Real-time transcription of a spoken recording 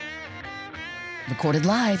Recorded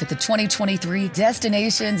live at the 2023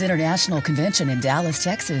 Destinations International Convention in Dallas,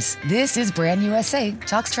 Texas. This is Brand USA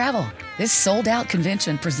Talks Travel. This sold-out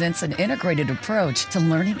convention presents an integrated approach to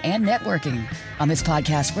learning and networking. On this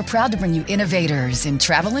podcast, we're proud to bring you innovators in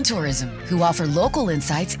travel and tourism who offer local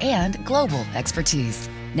insights and global expertise.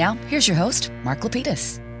 Now, here's your host, Mark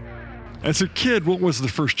Lapidus. As a kid, what was the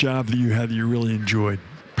first job that you had that you really enjoyed?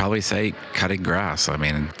 Probably say cutting grass. I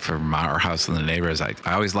mean, from our house and the neighbors, I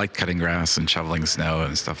always liked cutting grass and shoveling snow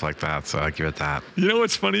and stuff like that. So I give it that. You know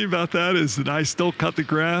what's funny about that is that I still cut the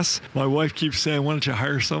grass. My wife keeps saying, why don't you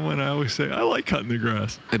hire someone? I always say, I like cutting the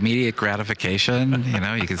grass. Immediate gratification,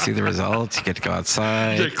 you can see the results. You get to go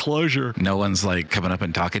outside. Get closure. No one's like coming up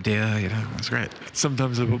and talking to you. It's great.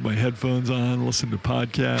 Sometimes I put my headphones on, listen to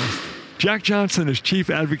podcasts. Jack Johnson is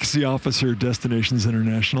Chief Advocacy Officer at Destinations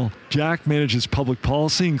International. Jack manages public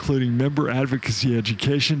policy, including member advocacy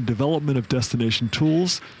education, development of destination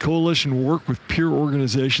tools, coalition work with peer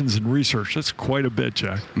organizations, and research. That's quite a bit,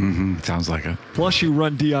 Jack. Sounds like it. Plus, you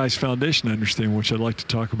run DI's foundation, I understand, which I'd like to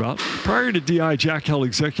talk about. Prior to DI, Jack held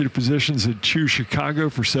executive positions at Choose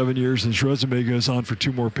Chicago for 7 years. His resume goes on for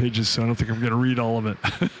 2 more pages, so I don't think I'm going to read all of it.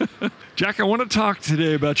 Jack, I want to talk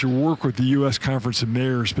today about your work with the U.S. Conference of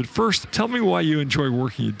Mayors, but first, tell me why you enjoy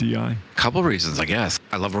working at DI. A couple reasons, I guess.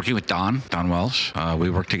 I love working with Don Welsh. We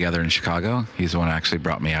worked together in Chicago. He's the one who actually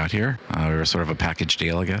brought me out here. We were sort of a package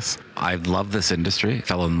deal, I guess. I love this industry.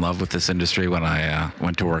 Fell in love with this industry when I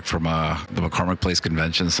went to work from the McCormick Place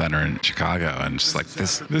Convention Center in Chicago. And just like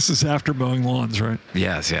this. This is after mowing lawns, right?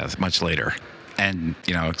 Yes, much later. And,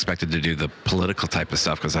 expected to do the political type of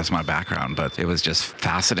stuff because that's my background, but it was just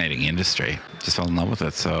fascinating industry. Just fell in love with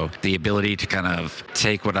it. So the ability to kind of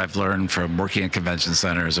take what I've learned from working at convention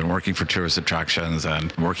centers and working for tourist attractions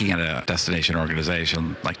and working at a destination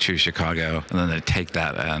organization like Choose Chicago, and then to take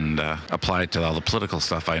that and apply it to all the political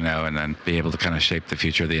stuff I know and then be able to kind of shape the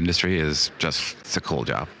future of the industry it's a cool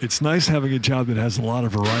job. It's nice having a job that has a lot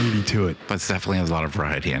of variety to it. But it definitely has a lot of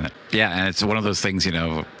variety in it. Yeah, and it's one of those things,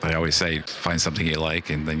 I always say, find something you like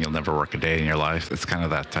and then you'll never work a day in your life. It's kind of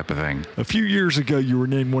that type of thing. A few years ago, you were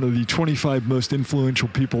named one of the 25 most influential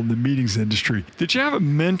people in the meetings industry. Did you have a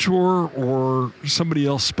mentor or somebody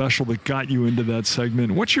else special that got you into that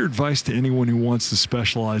segment? What's your advice to anyone who wants to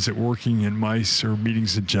specialize at working in MICE or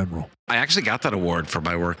meetings in general? I actually got that award for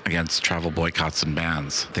my work against travel boycotts and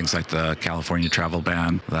bans. Things like the California travel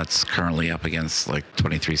ban that's currently up against like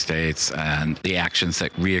 23 states, and the actions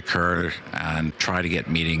that reoccur and try to get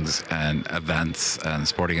meetings and events and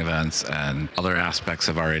sporting events and other aspects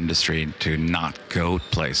of our industry to not go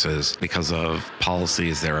places because of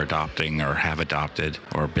policies they're adopting or have adopted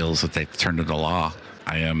or bills that they've turned into law.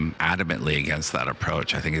 I am adamantly against that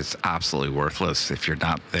approach. I think it's absolutely worthless. If you're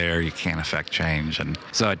not there, you can't affect change. And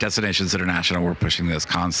so at Destinations International, we're pushing this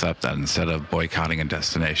concept that instead of boycotting a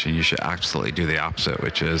destination, you should absolutely do the opposite,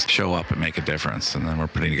 which is show up and make a difference. And then we're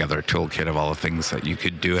putting together a toolkit of all the things that you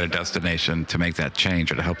could do at a destination to make that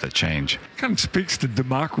change or to help that change. Kind of speaks to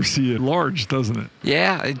democracy at large, doesn't it?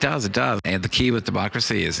 Yeah, it does. It does. And the key with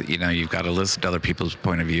democracy is, you've got to listen to other people's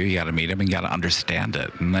point of view. You got to meet them and you got to understand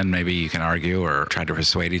it. And then maybe you can argue or try to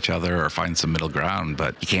persuade each other or find some middle ground,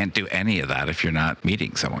 but you can't do any of that if you're not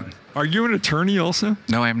meeting someone. Are you an attorney also?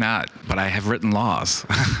 No, I'm not, but I have written laws.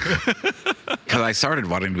 Because I started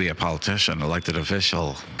wanting to be a politician, elected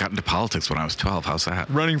official, got into politics when I was 12. How's that?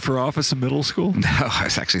 Running for office in middle school? No, I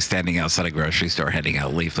was actually standing outside a grocery store handing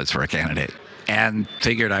out leaflets for a candidate. And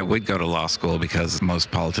figured I would go to law school because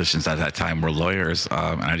most politicians at that time were lawyers.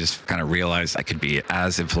 And I just kind of realized I could be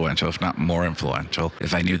as influential, if not more influential,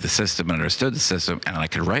 if I knew the system and understood the system and I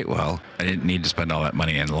could write well. I didn't need to spend all that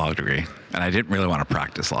money in a law degree. And I didn't really want to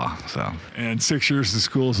practice law. And 6 years of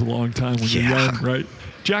school is a long time when you're young, right?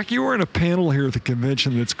 Jack, you were in a panel here at the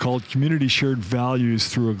convention that's called Community Shared Values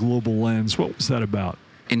Through a Global Lens. What was that about?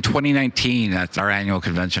 In 2019, at our annual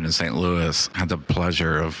convention in St. Louis, I had the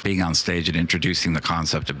pleasure of being on stage and introducing the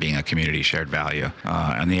concept of being a community shared value.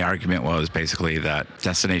 And the argument was basically that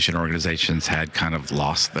destination organizations had kind of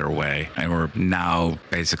lost their way and were now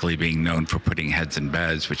basically being known for putting heads in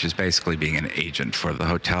beds, which is basically being an agent for the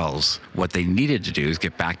hotels. What they needed to do is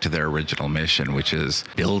get back to their original mission, which is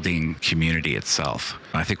building community itself.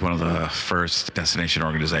 I think one of the first destination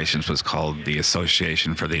organizations was called the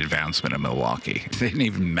Association for the Advancement of Milwaukee. They didn't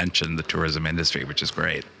even even mentioned the tourism industry, which is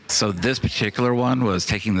great. So this particular one was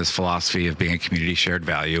taking this philosophy of being a community shared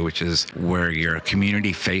value, which is where you're a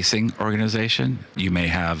community-facing organization. You may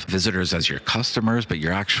have visitors as your customers, but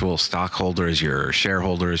your actual stockholders, your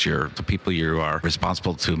shareholders, the people you are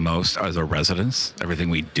responsible to most are the residents. Everything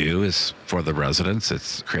we do is for the residents.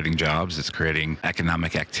 It's creating jobs, it's creating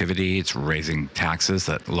economic activity, it's raising taxes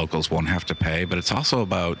that locals won't have to pay, but it's also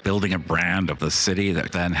about building a brand of the city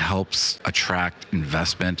that then helps attract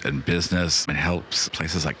investment and business. It helps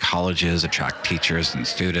places like colleges attract teachers and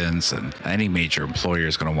students, and any major employer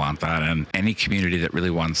is going to want that. And any community that really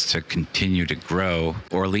wants to continue to grow,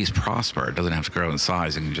 or at least prosper, it doesn't have to grow in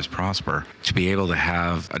size, it can just prosper, to be able to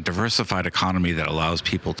have a diversified economy that allows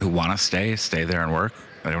people who want to stay there and work.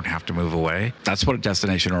 They don't have to move away. That's what a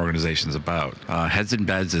destination organization is about. Heads and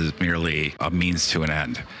Beds is merely a means to an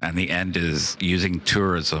end. And the end is using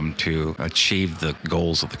tourism to achieve the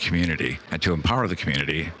goals of the community and to empower the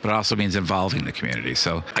community, but it also means involving the community.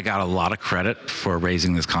 So I got a lot of credit for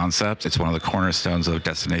raising this concept. It's one of the cornerstones of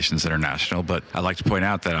Destinations International, but I'd like to point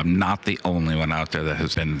out that I'm not the only one out there that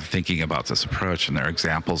has been thinking about this approach, and there are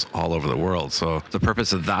examples all over the world. So the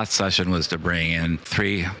purpose of that session was to bring in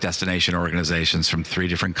 3 destination organizations from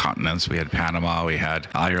 3 different continents. We had Panama, we had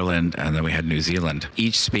Ireland, and then we had New Zealand,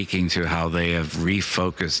 each speaking to how they have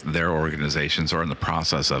refocused their organizations, or in the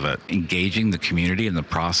process of it, engaging the community in the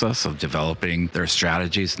process of developing their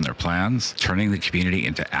strategies and their plans, turning the community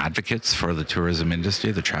into advocates for the tourism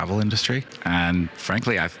industry, the travel industry. And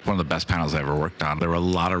frankly, one of the best panels I ever worked on. There were a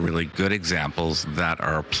lot of really good examples that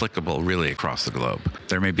are applicable really across the globe.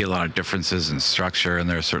 There may be a lot of differences in structure, and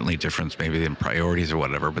there are certainly differences maybe in priorities or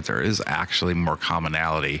whatever, but there is actually more commonality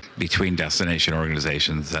between destination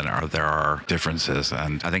organizations than there are differences.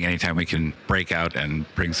 And I think anytime we can break out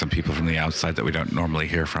and bring some people from the outside that we don't normally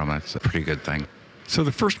hear from, it's a pretty good thing. So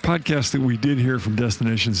the first podcast that we did here from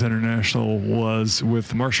Destinations International was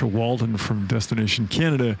with Marsha Walden from Destination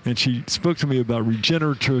Canada, and she spoke to me about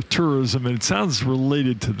regenerative tourism, and it sounds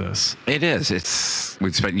related to this. It is.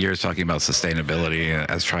 We've spent years talking about sustainability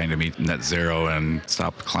as trying to meet net zero and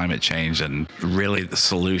stop climate change, and really the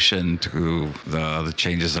solution to the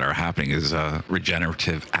changes that are happening is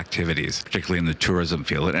regenerative activities, particularly in the tourism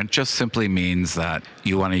field. And it just simply means that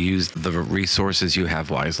you want to use the resources you have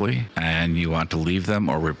wisely, and you want to leave them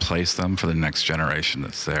or replace them for the next generation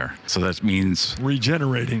that's there. So that means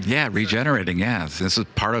regenerating. Yeah, regenerating. Yeah. This is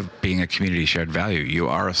part of being a community shared value. You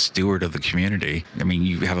are a steward of the community. I mean,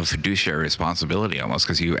 you have a fiduciary responsibility almost,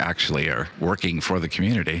 because you actually are working for the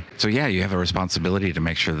community. So yeah, you have a responsibility to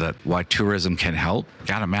make sure that while tourism can help, you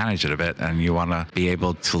got to manage it a bit, and you want to be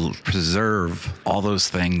able to preserve all those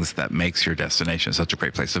things that makes your destination such a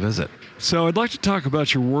great place to visit. So I'd like to talk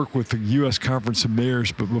about your work with the U.S. Conference of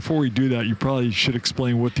Mayors, but before we do that, you probably should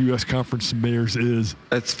explain what the U.S. Conference of Mayors is.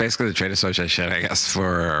 It's basically the trade association, I guess,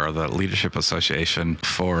 or the leadership association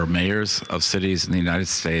for mayors of cities in the United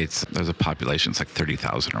States. There's a population, it's like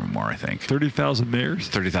 30,000 or more, I think. 30,000 mayors?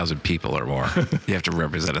 30,000 people or more. You have to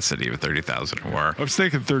represent a city of 30,000 or more. I was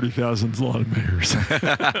thinking 30,000 is a lot of mayors.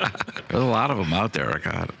 There's a lot of them out there,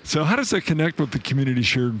 God. So how does that connect with the community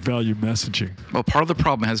shared value messaging? Well, part of the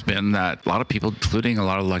problem has been that a lot of people, including a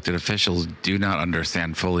lot of elected officials, do not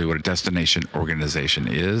understand fully what a destination organization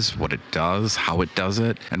is, what it does, how it does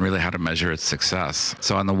it, and really how to measure its success.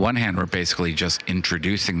 So on the one hand, we're basically just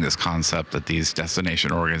introducing this concept that these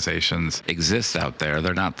destination organizations exist out there.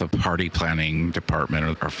 They're not the party planning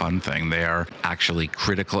department or fun thing. They are actually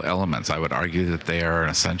critical elements. I would argue that they are an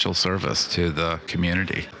essential service to the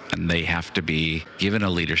community, and they have to be given a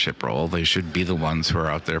leadership role. They should be the ones who are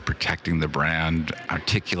out there protecting the brand,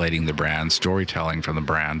 articulating the brand, storytelling from the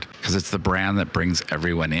brand, because it's the brand that brings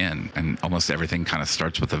everyone in. And almost everything kind of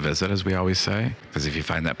starts with a visit, as we always say, because if you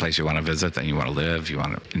find that place you want to visit, then you want to live, you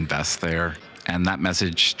want to invest there. And that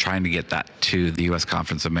message, trying to get that to the U.S.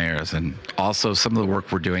 Conference of Mayors. And also some of the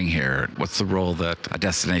work we're doing here. What's the role that a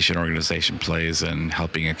destination organization plays in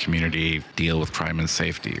helping a community deal with crime and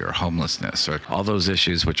safety or homelessness, or all those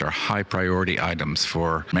issues which are high priority items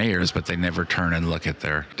for mayors, but they never turn and look at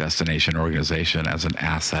their destination organization as an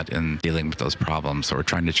asset in dealing with those problems. So we're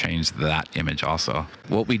trying to change that image also.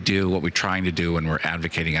 What we're trying to do when we're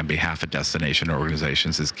advocating on behalf of destination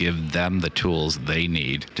organizations is give them the tools they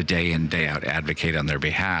need to day in, day out advocate on their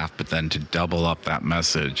behalf, but then to double up that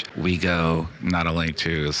message, we go not only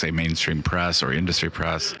to, say, mainstream press or industry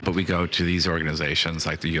press, but we go to these organizations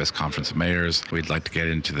like the U.S. Conference of Mayors. We'd like to get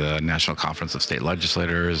into the National Conference of State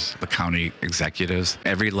Legislators, the county executives.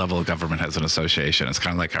 Every level of government has an association. It's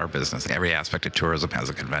kind of like our business. Every aspect of tourism has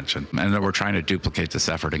a convention. And we're trying to duplicate this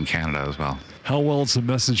effort in Canada as well. How well has the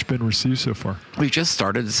message been received so far? We just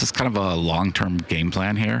started. This is kind of a long-term game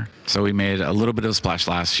plan here. So we made a little bit of a splash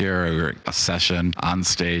last year. We were a session on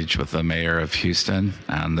stage with the mayor of Houston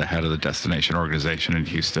and the head of the destination organization in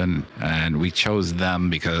Houston. And we chose them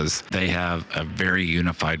because they have a very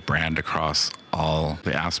unified brand across all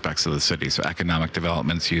the aspects of the city. So economic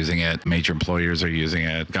development's using it, major employers are using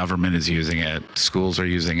it, government is using it, schools are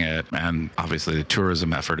using it, and obviously the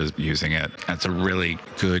tourism effort is using it. And it's a really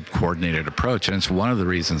good coordinated approach. And it's one of the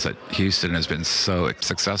reasons that Houston has been so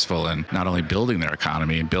successful in not only building their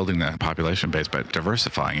economy and building the population base, but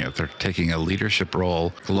diversifying it. They're taking a leadership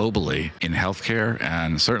role globally in healthcare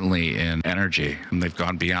and certainly in energy. And they've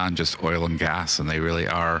gone beyond just oil and gas, and they really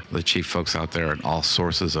are the chief folks out there in all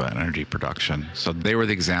sources of energy production. So they were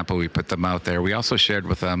the example. We put them out there. We also shared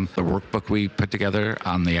with them the workbook we put together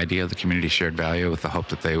on the idea of the community shared value, with the hope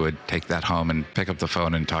that they would take that home and pick up the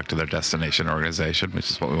phone and talk to their destination organization,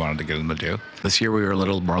 which is what we wanted to get them to do. This year we were a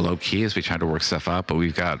little more low key as we tried to work stuff out, but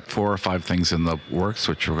we've got 4 or 5 things in the works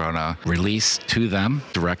which we're going to release to them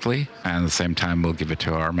directly, and at the same time we'll give it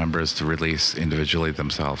to our members to release individually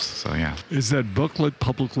themselves. So yeah. Is that booklet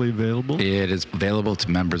publicly available? It is available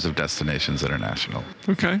to members of Destinations International.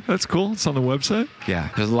 Okay, that's cool. It's on the website? Yeah,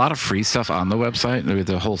 there's a lot of free stuff on the website. There's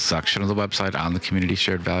a whole section of the website on the community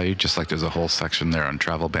shared value, just like there's a whole section there on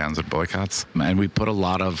travel bans and boycotts. And we put a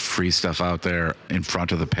lot of free stuff out there in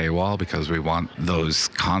front of the paywall because we want those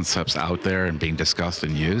concepts out there and being discussed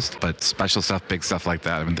and used. But special stuff, big stuff like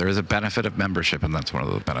that, I mean, there is a benefit of membership, and that's one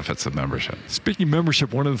of the benefits of membership. Speaking of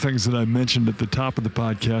membership, one of the things that I mentioned at the top of the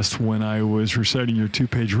podcast when I was reciting your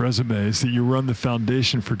 2-page resume is that you run the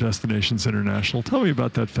Foundation for Destinations International. Tell me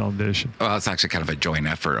about that foundation. Well, it's actually kind of a joint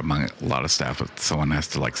effort among a lot of staff. Someone has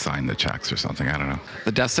to sign the checks or something. I don't know.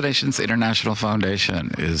 The Destinations International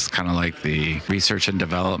Foundation is kind of like the research and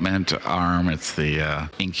development arm. It's the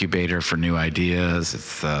incubator for new ideas.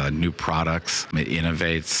 It's new products. It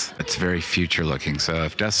innovates. It's very future looking. So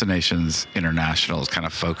if Destinations International is kind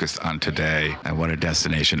of focused on today and what a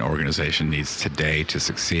destination organization needs today to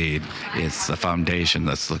succeed, it's the foundation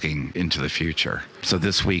that's looking into the future. So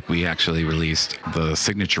this week we actually released the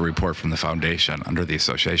signature report from the foundation under the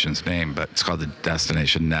association's name, but it's called the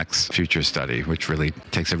Destination Next Future Study, which really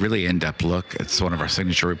takes a really in-depth look. It's one of our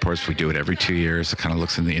signature reports. We do it every 2 years. It kind of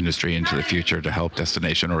looks in the industry into the future to help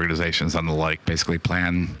destination organizations and the like basically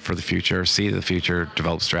plan for the future, see the future,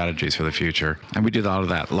 develop strategies for the future. And we do a lot of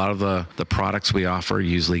that. A lot of the products we offer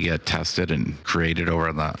usually get tested and created over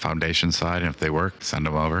on the foundation side. And if they work, send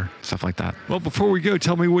them over, stuff like that. Well, before we go,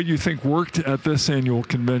 tell me what you think worked at this annual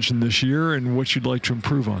convention this year and what you'd like to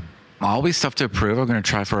improve on. Always stuff to improve. I'm going to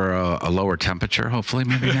try for a lower temperature, hopefully,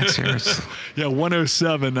 maybe next year. Yeah,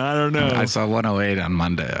 107. I don't know. I saw 108 on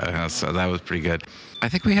Monday, so that was pretty good. I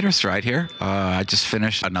think we hit our stride here. I just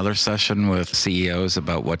finished another session with CEOs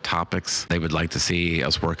about what topics they would like to see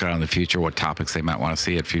us work on in the future, what topics they might want to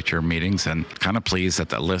see at future meetings, and kind of pleased that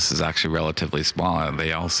the list is actually relatively small. And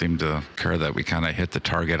they all seem to care that we kind of hit the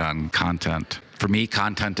target on content. For me,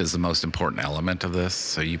 content is the most important element of this.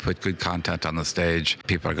 So you put good content on the stage,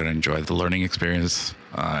 people are going to enjoy the learning experience,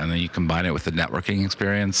 and then you combine it with the networking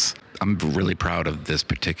experience. I'm really proud of this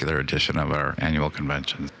particular edition of our annual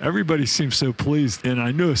convention. Everybody seems so pleased, and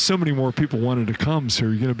I know so many more people wanted to come, so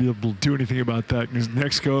you're going to be able to do anything about that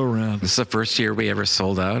next go-around. This is the first year we ever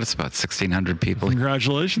sold out. It's about 1,600 people.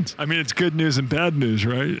 Congratulations. I mean, it's good news and bad news,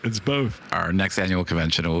 right? It's both. Our next annual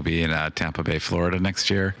convention will be in Tampa Bay, Florida next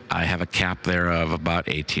year. I have a cap there of about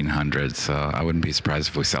 1,800, so I wouldn't be surprised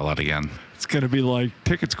if we sell out again. It's going to be like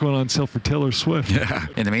tickets going on sale for Taylor Swift. Yeah.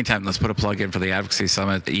 In the meantime, let's put a plug in for the Advocacy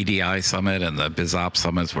Summit, the EDI Summit, and the BizOps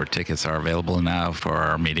Summits, where tickets are available now for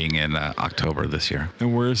our meeting in October this year.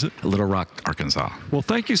 And where is it? Little Rock, Arkansas. Well,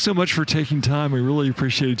 thank you so much for taking time. We really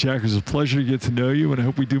appreciate it, Jack. It was a pleasure to get to know you, and I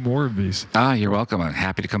hope we do more of these. You're welcome. I'm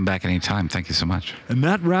happy to come back anytime. Thank you so much. And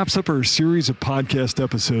that wraps up our series of podcast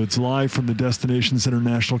episodes live from the Destinations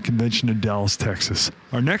International Convention in Dallas, Texas.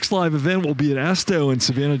 Our next live event will be at Asto in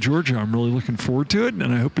Savannah, Georgia. I'm really looking forward to it,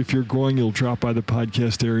 and I hope if you're going, you'll drop by the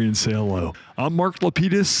podcast area and say hello. I'm Mark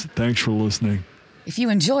Lapidus. Thanks for listening. If you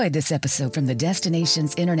enjoyed this episode from the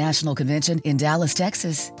Destinations International Convention in Dallas,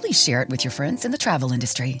 Texas, please share it with your friends in the travel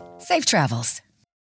industry. Safe travels.